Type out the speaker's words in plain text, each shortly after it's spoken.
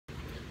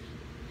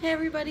Hey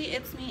everybody,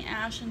 it's me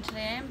Ash, and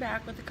today I'm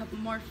back with a couple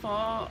more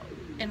fall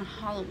and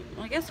Halloween.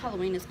 Well, I guess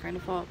Halloween is kind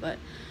of fall, but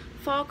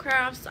fall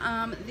crafts.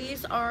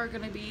 These are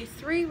going to be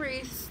 3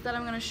 wreaths that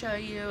I'm going to show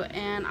you,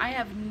 and I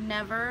have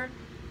never,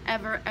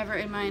 ever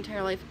in my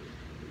entire life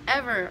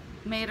ever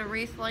made a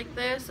wreath like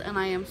this, and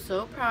I am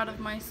so proud of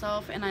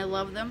myself, and I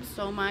love them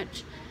so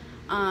much.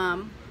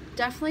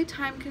 Definitely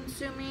time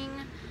consuming.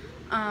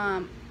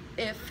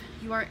 If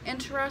you are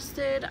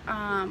interested,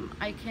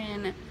 I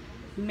can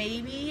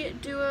maybe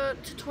do a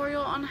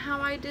tutorial on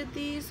how I did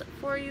these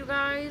for you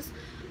guys,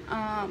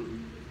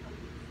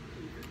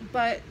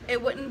 but it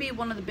wouldn't be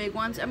one of the big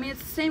ones. I mean,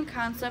 it's the same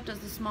concept as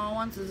the small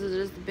ones as it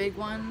is the big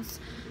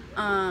ones,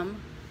 because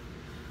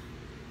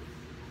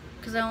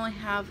I only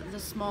have the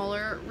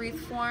smaller wreath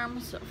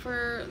forms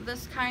for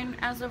this kind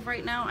as of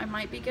right now. I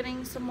might be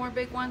getting some more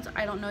big ones,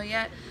 I don't know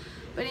yet.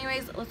 But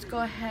anyways, let's go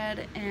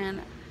ahead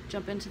and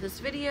jump into this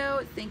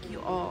video. Thank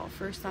you all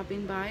for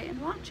stopping by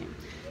and watching.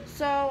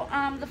 So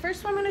the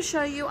first one I'm going to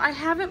show you, I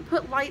haven't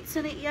put lights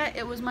in it yet.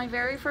 It was my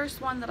very first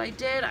one that I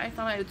did. I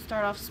thought I would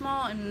start off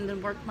small and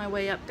then work my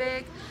way up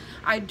big.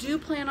 I do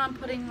plan on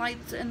putting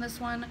lights in this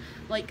one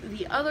like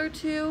the other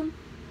two.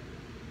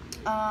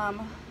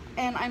 And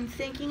I'm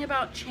thinking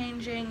about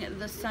changing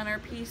the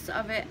centerpiece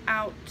of it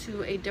out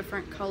to a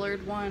different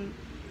colored one.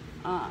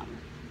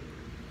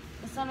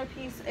 The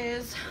centerpiece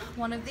is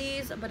one of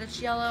these, but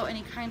it's yellow and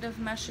it kind of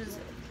meshes,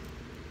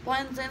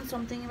 blends in, so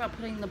I'm thinking about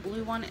putting the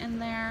blue one in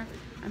there.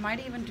 I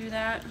might even do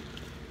that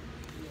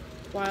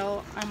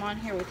while I'm on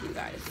here with you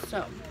guys. So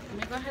let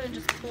me go ahead and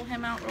just pull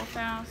him out real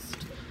fast.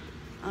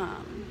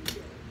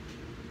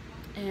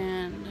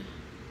 And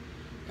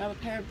grab a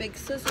pair of big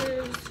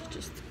scissors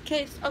just in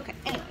case. Okay,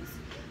 anyways.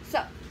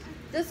 So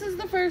this is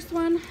the first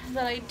one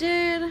that I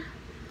did.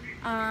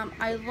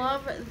 I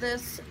love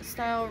this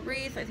style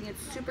wreath. I think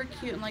it's super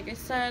cute, and like I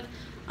said,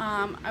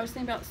 I was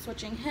thinking about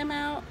switching him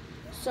out.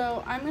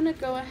 So I'm gonna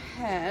go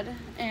ahead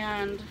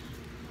and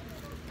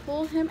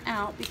pull him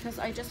out because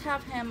I just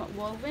have him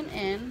woven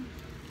in.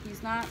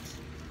 He's not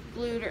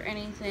glued or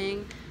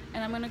anything.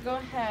 And I'm gonna go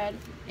ahead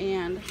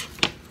and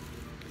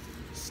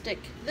stick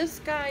this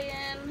guy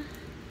in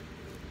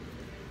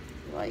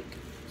like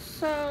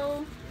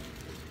so.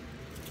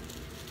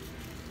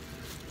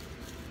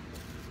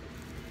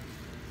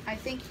 I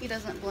think he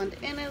doesn't blend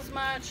in as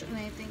much, and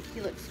I think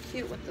he looks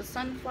cute with the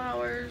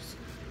sunflowers.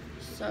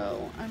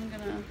 So I'm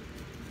gonna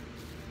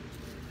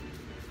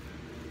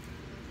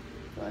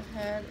go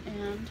ahead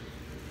and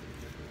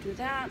do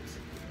that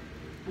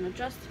and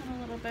adjust him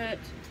a little bit.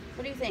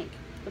 What do you think?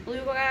 The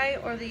blue guy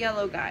or the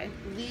yellow guy?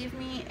 Leave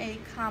me a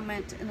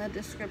comment in the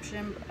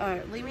description,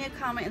 leave me a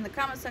comment in the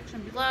comment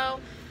section below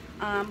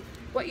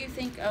what you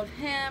think of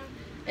him,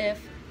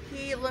 if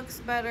he looks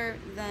better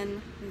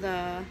than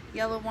the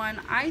yellow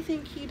one. I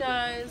think he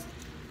does.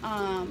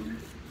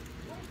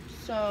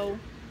 So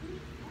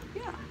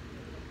yeah.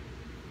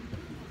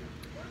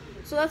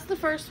 So that's the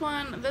first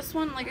one. This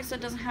one, like I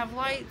said, doesn't have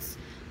lights,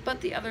 but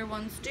the other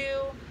ones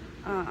do.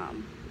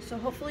 So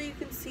hopefully you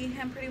can see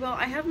him pretty well.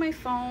 I have my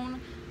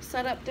phone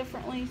set up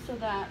differently so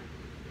that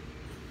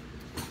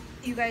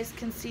you guys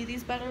can see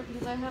these better,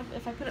 because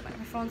if I put it my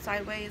phone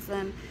sideways,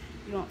 then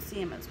you won't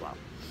see him as well.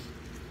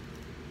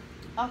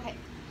 Okay.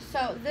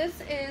 So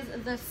this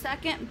is the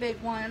second big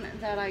one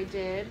that I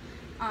did.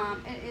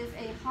 It is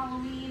a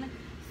Halloween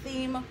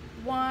theme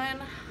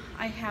one.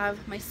 I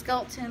have my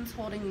skeletons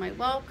holding my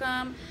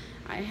welcome.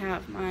 I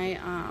have my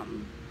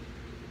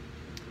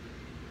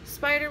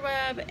spider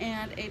web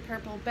and a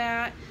purple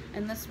bat,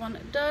 and this one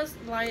does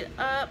light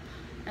up,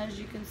 as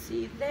you can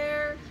see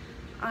there.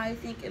 I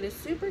think it is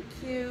super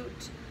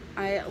cute.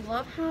 I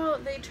love how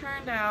they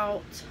turned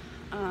out.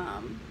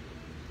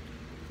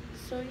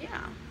 So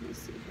yeah, let me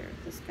see here.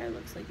 This guy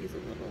looks like he's a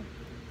little,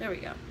 there we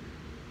go.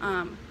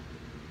 How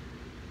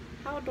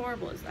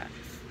adorable is that?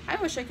 I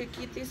wish I could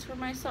keep these for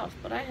myself,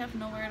 but I have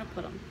nowhere to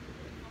put them.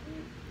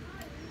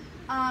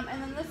 And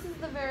then this is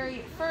the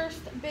very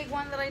first big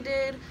one that I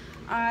did.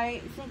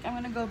 I think I'm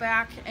gonna go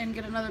back and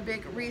get another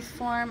big wreath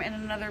form and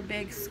another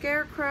big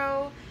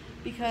scarecrow,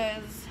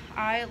 because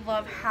I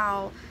love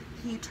how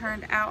he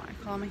turned out. I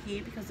call him a he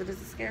because it is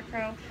a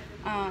scarecrow.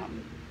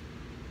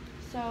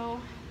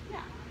 So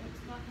yeah, let's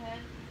go ahead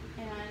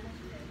and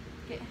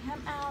get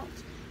him out.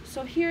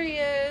 So here he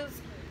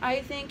is.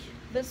 I think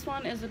this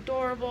one is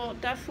adorable.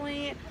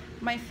 Definitely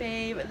my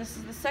fave. This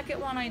is the second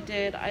one I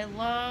did. I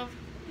love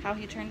how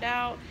he turned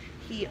out.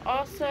 He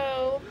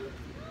also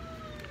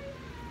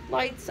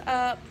lights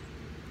up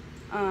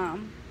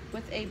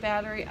with a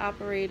battery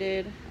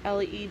operated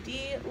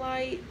LED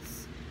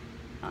lights,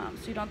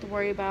 so you don't have to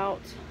worry about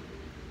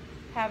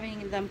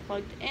having them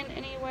plugged in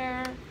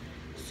anywhere.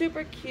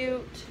 Super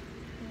cute.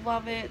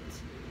 Love it,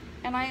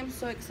 and I am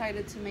so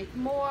excited to make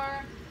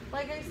more.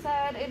 Like I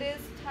said, it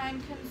is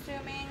time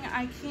consuming.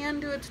 I can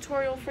do a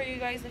tutorial for you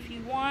guys if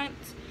you want,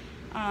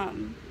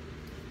 and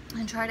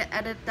try to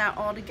edit that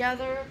all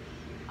together.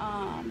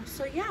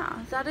 So yeah,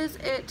 that is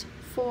it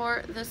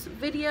for this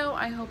video.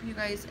 I hope you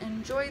guys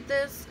enjoyed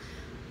this.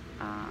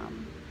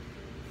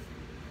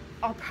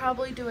 I'll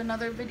probably do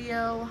another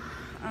video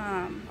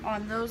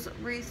on those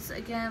wreaths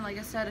again. Like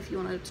I said, if you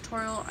want a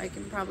tutorial, I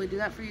can probably do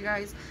that for you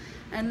guys.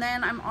 And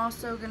then I'm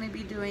also going to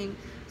be doing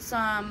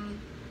some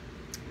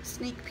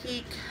sneak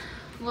peek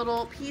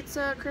little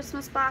pizza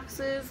Christmas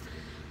boxes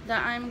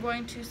that I'm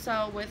going to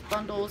sell with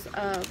bundles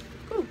of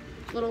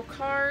little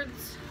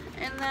cards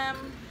in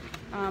them.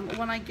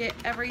 When I get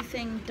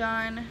everything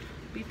done,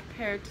 be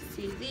prepared to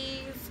see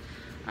these.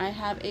 I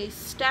have a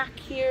stack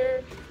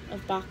here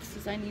of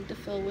boxes I need to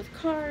fill with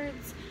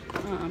cards.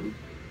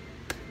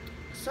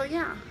 So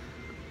yeah,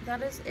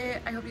 that is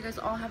it. I hope you guys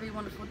all have a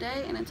wonderful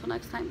day, and until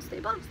next time, stay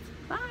blessed.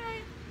 Bye!